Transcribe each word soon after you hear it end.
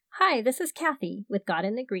Hi, this is Kathy with God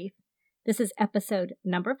in the Grief. This is episode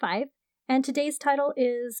number 5, and today's title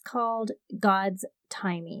is called God's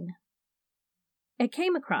Timing. I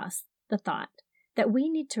came across the thought that we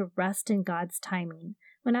need to rest in God's timing.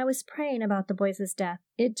 When I was praying about the boys' death,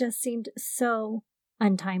 it just seemed so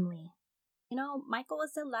untimely. You know, Michael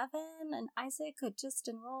was 11 and Isaac had just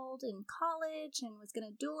enrolled in college and was going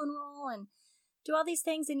to dual enroll and do all these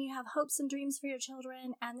things, and you have hopes and dreams for your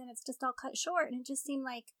children, and then it's just all cut short, and it just seemed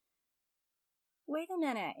like, wait a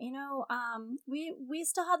minute, we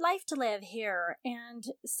still had life to live here. And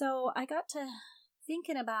so I got to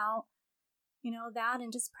thinking about, that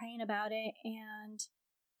and just praying about it, and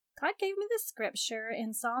God gave me this scripture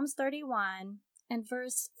in Psalms 31 and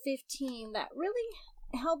verse 15 that really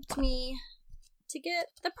helped me to get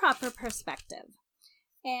the proper perspective.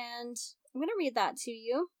 And I'm going to read that to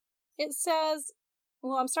you. It says,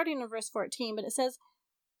 I'm starting in verse 14, but it says,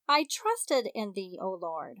 I trusted in thee, O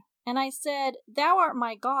Lord, and I said, Thou art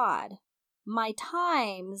my God. My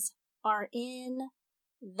times are in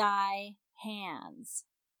thy hands.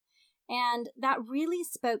 And that really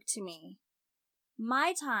spoke to me.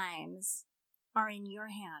 My times are in your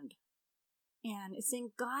hand. And it's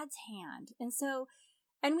in God's hand.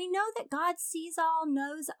 And we know that God sees all,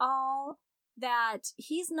 knows all, that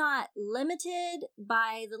he's not limited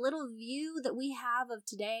by the little view that we have of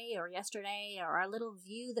today or yesterday, or our little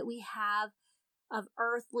view that we have of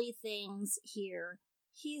earthly things here.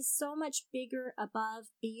 He's so much bigger, above,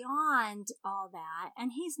 beyond all that,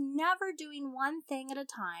 and he's never doing one thing at a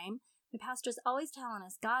time. The pastor's always telling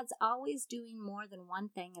us God's always doing more than one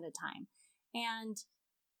thing at a time, and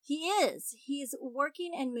he's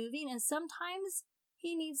working and moving, and sometimes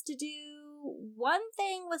he needs to do one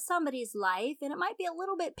thing with somebody's life, and it might be a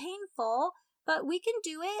little bit painful, but we can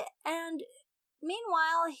do it. And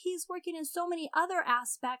meanwhile, he's working in so many other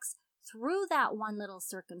aspects through that one little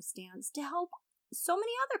circumstance to help so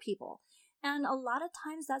many other people. And a lot of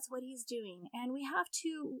times that's what he's doing. And we have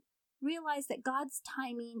to realize that God's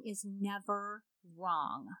timing is never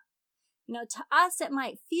wrong. To us, it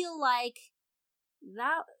might feel like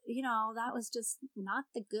that was just not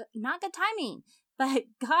good timing. But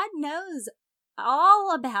God knows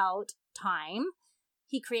all about time.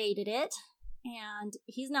 He created it, and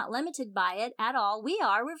he's not limited by it at all.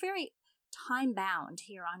 We're very time bound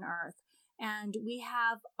here on earth, and we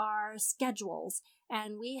have our schedules,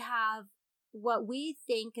 and we have what we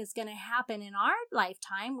think is going to happen in our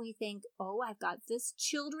lifetime. We think, I've got this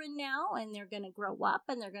children now, and they're going to grow up,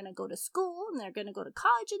 and they're going to go to school, and they're going to go to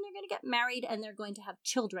college, and they're going to get married, and they're going to have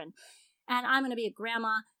children. And I'm going to be a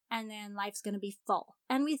grandma, and then life's going to be full.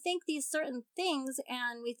 And we think these certain things,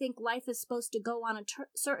 and we think life is supposed to go on a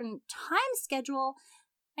certain time schedule.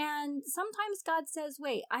 And sometimes God says,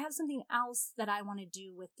 wait, I have something else that I want to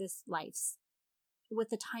do with this life, with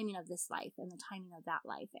the timing of this life and the timing of that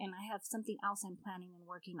life. And I have something else I'm planning and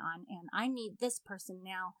working on, and I need this person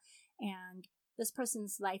now, and this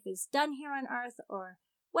person's life is done here on earth, or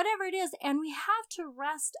whatever it is. And we have to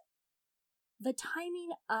rest the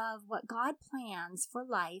timing of what God plans for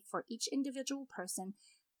life for each individual person,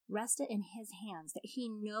 rest it in his hands, that he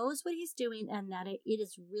knows what he's doing, and that it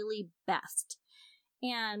is really best.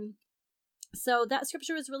 And so that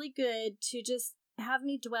scripture was really good to just have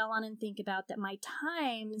me dwell on and think about, that my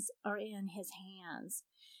times are in his hands.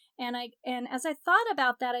 And as I thought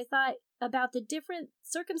about that, I thought about the different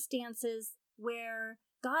circumstances where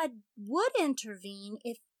God would intervene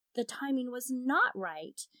if the timing was not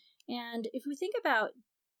right. And if we think about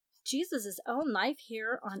Jesus' own life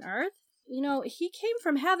here on earth, he came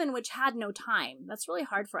from heaven, which had no time. That's really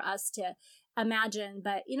hard for us to imagine.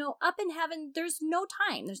 But, up in heaven, there's no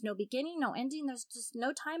time. There's no beginning, no ending. There's just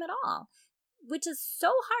no time at all, which is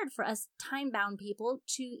so hard for us time-bound people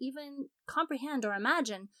to even comprehend or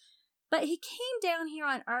imagine. But he came down here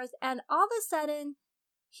on earth, and all of a sudden,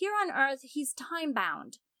 here on earth, he's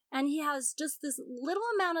time-bound. And he has just this little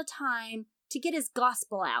amount of time to get his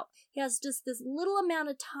gospel out. He has just this little amount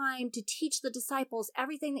of time to teach the disciples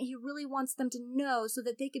everything that he really wants them to know, so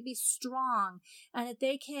that they could be strong, and that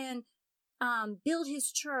they can build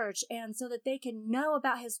his church, and so that they can know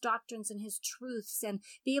about his doctrines and his truths and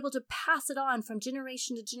be able to pass it on from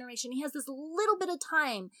generation to generation. He has this little bit of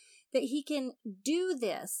time that he can do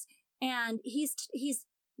this, and he's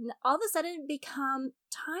all of a sudden become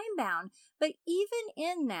time bound. But even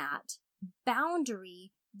in that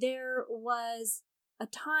boundary, there was a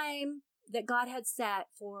time that God had set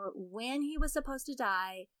for when he was supposed to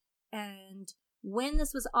die and when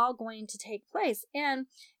this was all going to take place. And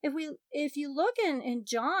if you look in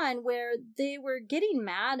John, where they were getting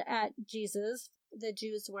mad at Jesus, the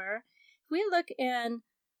Jews were, if we look in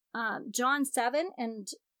John 7 and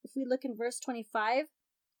if we look in verse 25,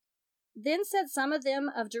 then said some of them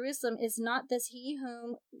of Jerusalem, is not this he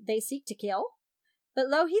whom they seek to kill? But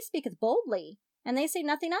lo, he speaketh boldly, and they say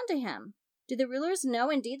nothing unto him. Do the rulers know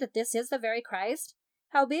indeed that this is the very Christ?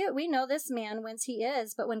 Howbeit we know this man whence he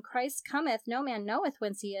is, but when Christ cometh, no man knoweth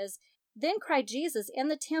whence he is. Then cried Jesus in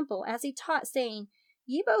the temple, as he taught, saying,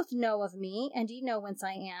 Ye both know of me, and ye know whence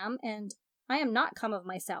I am, and I am not come of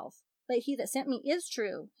myself. But he that sent me is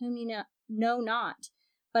true, whom ye know not.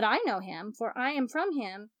 But I know him, for I am from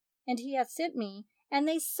him, and he hath sent me. And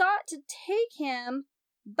they sought to take him,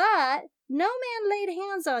 but no man laid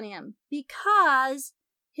hands on him, because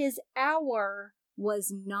his hour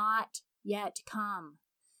was not yet come.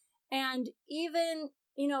 And even,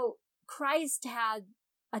 Christ had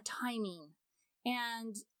a timing.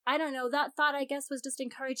 And I don't know, that thought, I guess, was just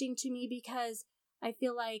encouraging to me, because I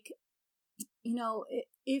feel like,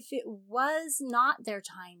 if it was not their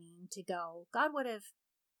timing to go, God would have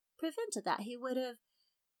prevented that. He would have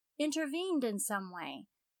intervened in some way.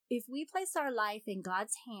 If we place our life in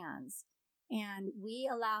God's hands and we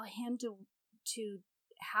allow him to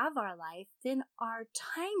have our life, then our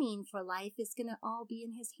timing for life is going to all be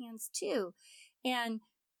in his hands too. And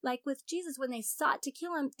like with Jesus, when they sought to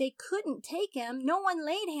kill him, they couldn't take him. No one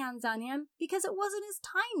laid hands on him because it wasn't his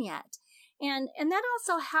time yet. And that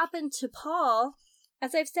also happened to Paul.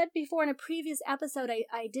 As I've said before in a previous episode,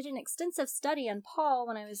 I did an extensive study on Paul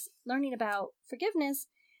when I was learning about forgiveness.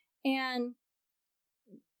 And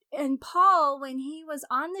Paul, when he was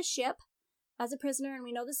on the ship as a prisoner, and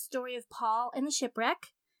we know the story of Paul and the shipwreck,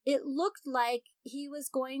 it looked like he was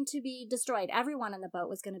going to be destroyed. Everyone on the boat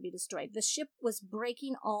was going to be destroyed. The ship was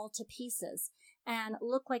breaking all to pieces and it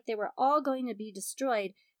looked like they were all going to be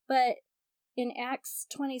destroyed. But in Acts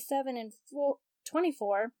 27 and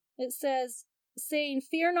 24, it says, saying,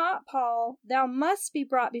 Fear not, Paul, thou must be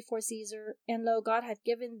brought before Caesar, and lo, God hath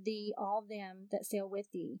given thee all them that sail with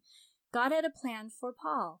thee. God had a plan for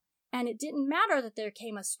Paul. And it didn't matter that there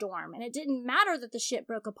came a storm, and it didn't matter that the ship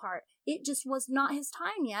broke apart. It just was not his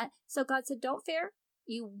time yet. So God said, don't fear.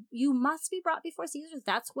 You must be brought before Caesar.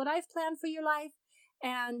 That's what I've planned for your life.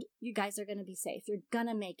 And you guys are going to be safe. You're going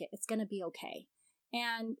to make it. It's going to be okay.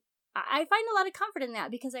 And I find a lot of comfort in that,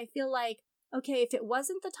 because I feel like, okay, if it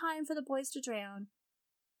wasn't the time for the boys to drown,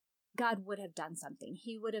 God would have done something.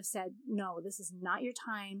 He would have said, no, this is not your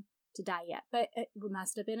time to die yet. But it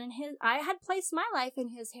must have been I had placed my life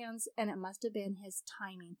in his hands, and it must have been his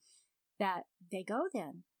timing that they go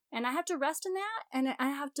then. And I have to rest in that, and I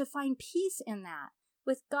have to find peace in that.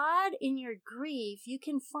 With God in your grief, you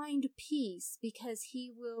can find peace, because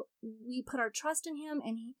we put our trust in him,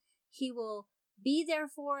 and he will be there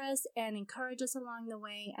for us and encourage us along the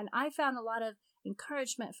way. And I found a lot of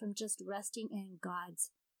encouragement from just resting in God's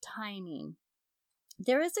timing.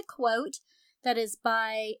 There is a quote that is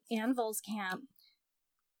by Ann Voskamp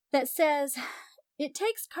that says, It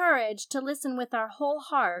takes courage to listen with our whole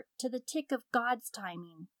heart to the tick of God's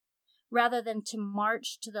timing, rather than to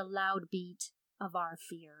march to the loud beat of our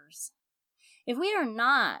fears. If we are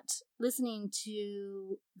not listening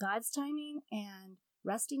to God's timing and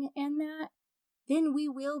resting in that, then we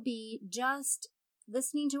will be just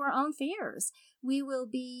listening to our own fears. We will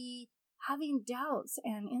be having doubts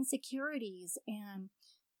and insecurities, and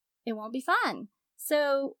it won't be fun.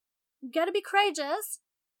 So we got to be courageous.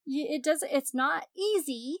 It's not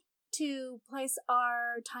easy to place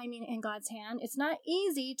our timing in God's hand. It's not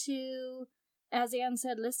easy to, as Anne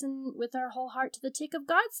said, listen with our whole heart to the tick of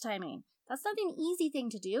God's timing. That's not an easy thing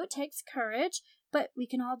to do. It takes courage, but we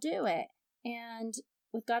can all do it. And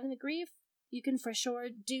with God in the grief, you can for sure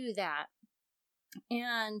do that.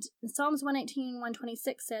 And Psalms 119,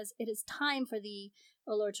 126 says, It is time for thee,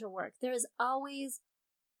 O Lord, to work. There is always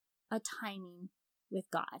a timing with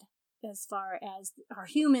God as far as our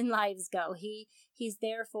human lives go. He's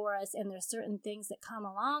there for us, and there's certain things that come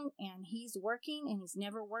along, and he's working, and he's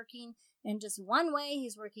never working in just one way.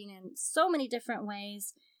 He's working in so many different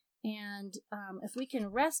ways. And if we can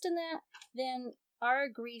rest in that, then our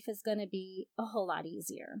grief is going to be a whole lot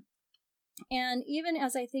easier. And even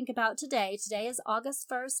as I think about today is August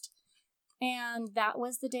 1st, and that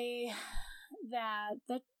was the day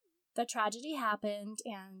that the tragedy happened.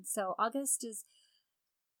 And so August is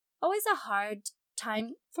always a hard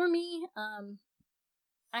time for me.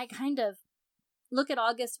 I kind of look at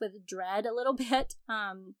August with dread a little bit,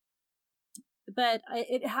 but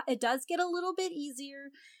it does get a little bit easier.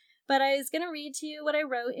 But I was going to read to you what I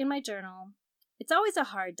wrote in my journal. It's always a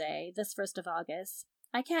hard day, this 1st of August.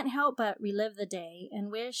 I can't help but relive the day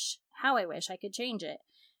and how I wish I could change it.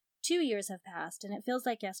 2 years have passed, and it feels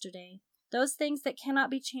like yesterday. Those things that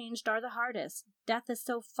cannot be changed are the hardest. Death is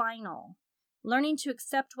so final. learning to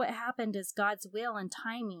accept what happened as God's will and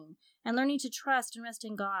timing, and learning to trust and rest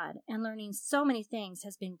in God, and learning so many things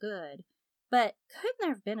has been good. But couldn't there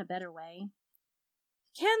have been a better way?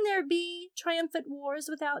 Can there be triumphant wars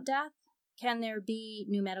without death? Can there be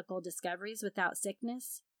new medical discoveries without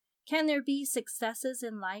sickness? Can there be successes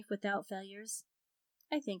in life without failures?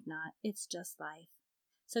 I think not. It's just life.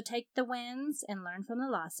 So take the wins and learn from the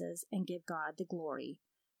losses and give God the glory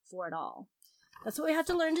for it all. That's what we have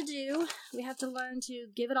to learn to do. We have to learn to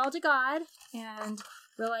give it all to God and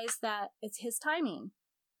realize that it's His timing.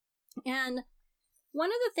 And one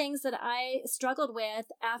of the things that I struggled with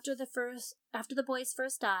after the boys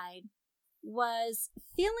first died was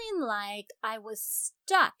feeling like I was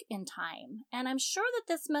stuck in time. And I'm sure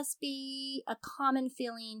that this must be a common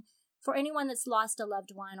feeling for anyone that's lost a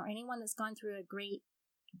loved one or anyone that's gone through a great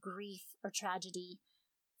grief or tragedy.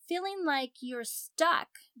 Feeling like you're stuck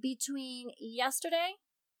between yesterday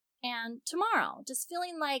and tomorrow. Just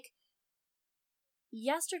feeling like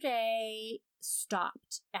yesterday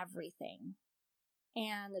stopped everything.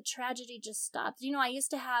 And the tragedy just stopped. You know, I used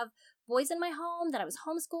to have boys in my home that I was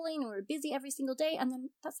homeschooling and we were busy every single day, and then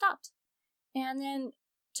that stopped. And then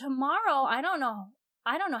tomorrow, I don't know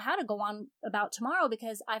how to go on about tomorrow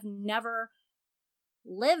because I've never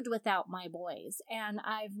lived without my boys, and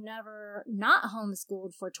I've never not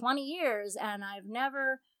homeschooled for 20 years, and I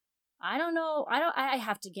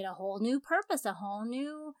have to get a whole new purpose, a whole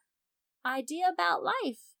new idea about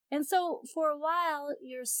life. And so for a while,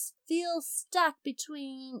 you feel stuck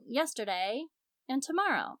between yesterday and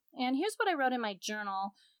tomorrow. And here's what I wrote in my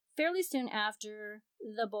journal fairly soon after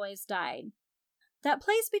the boys died. That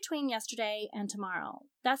place between yesterday and tomorrow,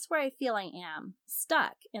 that's where I feel I am,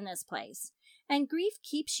 stuck in this place. And grief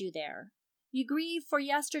keeps you there. You grieve for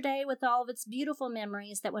yesterday with all of its beautiful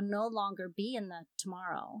memories that will no longer be in the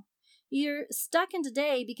tomorrow. You're stuck in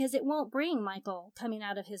today because it won't bring Michael coming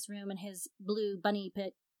out of his room in his blue bunny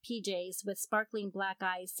pit PJs with sparkling black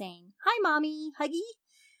eyes saying, "Hi, Mommy, huggy."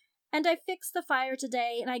 And I fixed the fire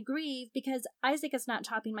today, and I grieve because Isaac is not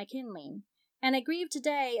chopping my kindling. And I grieve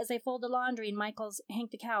today as I fold the laundry in Michael's Hank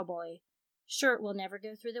the Cowboy shirt will never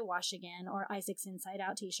go through the wash again, or Isaac's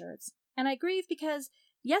inside-out t-shirts. And I grieve because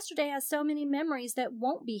yesterday has so many memories that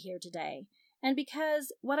won't be here today. And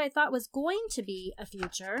because what I thought was going to be a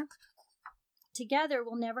future together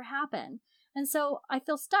will never happen. And so I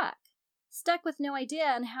feel stuck with no idea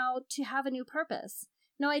on how to have a new purpose,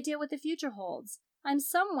 no idea what the future holds. I'm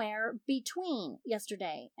somewhere between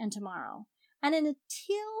yesterday and tomorrow. And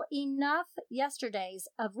until enough yesterdays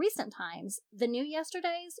of recent times, the new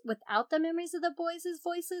yesterdays, without the memories of the boys'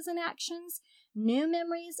 voices and actions, new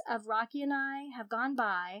memories of Rocky and I have gone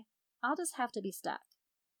by, I'll just have to be stuck.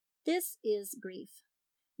 This is grief.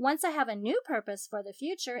 Once I have a new purpose for the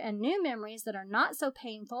future and new memories that are not so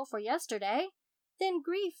painful for yesterday, then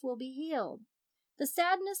grief will be healed. The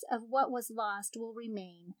sadness of what was lost will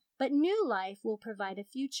remain, but new life will provide a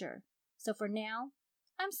future. So for now,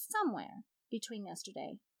 I'm somewhere between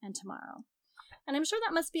yesterday and tomorrow. And I'm sure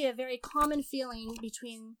that must be a very common feeling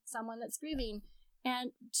between someone that's grieving.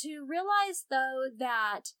 And to realize, though,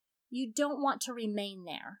 that you don't want to remain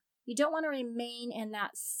there. You don't want to remain in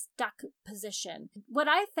that stuck position. What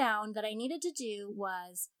I found that I needed to do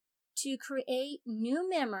was to create new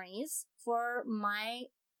memories for my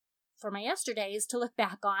yesterdays to look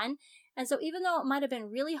back on. And so even though it might have been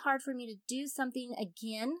really hard for me to do something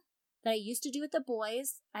again that I used to do with the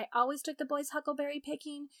boys, I always took the boys huckleberry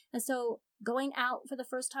picking. And so going out for the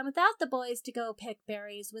first time without the boys to go pick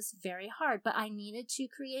berries was very hard. But I needed to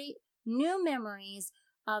create new memories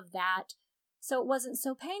of that so it wasn't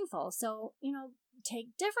so painful. So,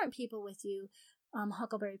 take different people with you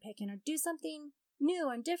huckleberry picking, or do something new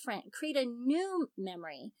and different. Create a new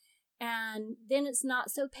memory. And then it's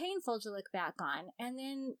not so painful to look back on. And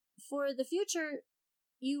then for the future,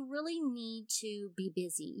 you really need to be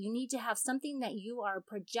busy. You need to have something that you are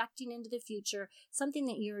projecting into the future, something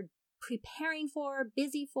that you're preparing for,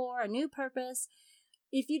 busy for, a new purpose.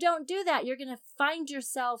 If you don't do that, you're going to find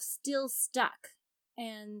yourself still stuck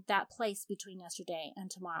in that place between yesterday and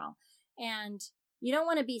tomorrow. And you don't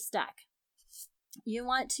want to be stuck. You don't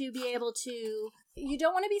want to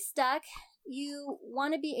be stuck. You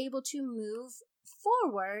want to be able to move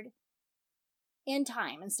forward in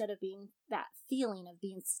time instead of being that feeling of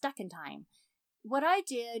being stuck in time. What I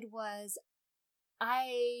did was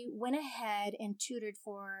I went ahead and tutored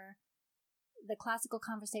for the classical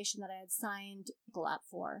conversation that I had signed up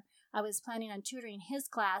for. I was planning on tutoring his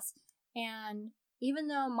class, and even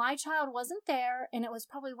though my child wasn't there, and it was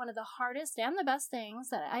probably one of the hardest and the best things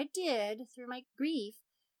that I did through my grief,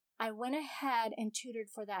 I went ahead and tutored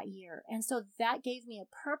for that year. And so that gave me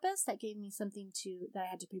a purpose. That gave me something that I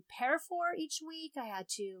had to prepare for each week. I had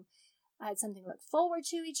something to look forward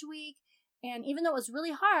to each week. And even though it was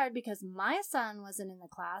really hard because my son wasn't in the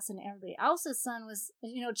class and everybody else's son was,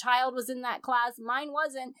 child was in that class, mine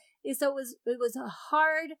wasn't. So it was a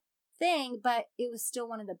hard thing, but it was still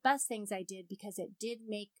one of the best things I did because it did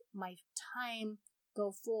make my time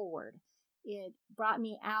go forward. It brought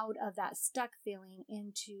me out of that stuck feeling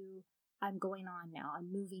into I'm going on now,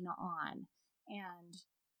 I'm moving on. And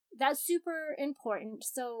that's super important.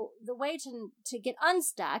 So the way to get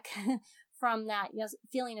unstuck from that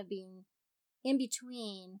feeling of being in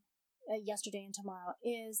between yesterday and tomorrow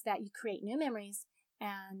is that you create new memories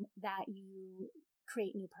and that you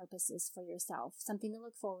create new purposes for yourself, something to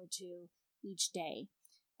look forward to each day.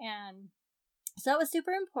 And so it was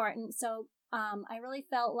super important. So I really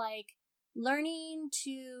felt like learning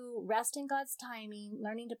to rest in God's timing,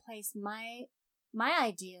 learning to place my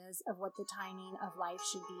ideas of what the timing of life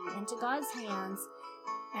should be into God's hands,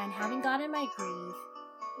 and having God in my grief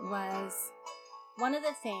was one of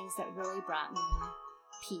the things that really brought me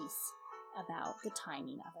peace about the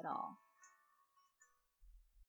timing of it all.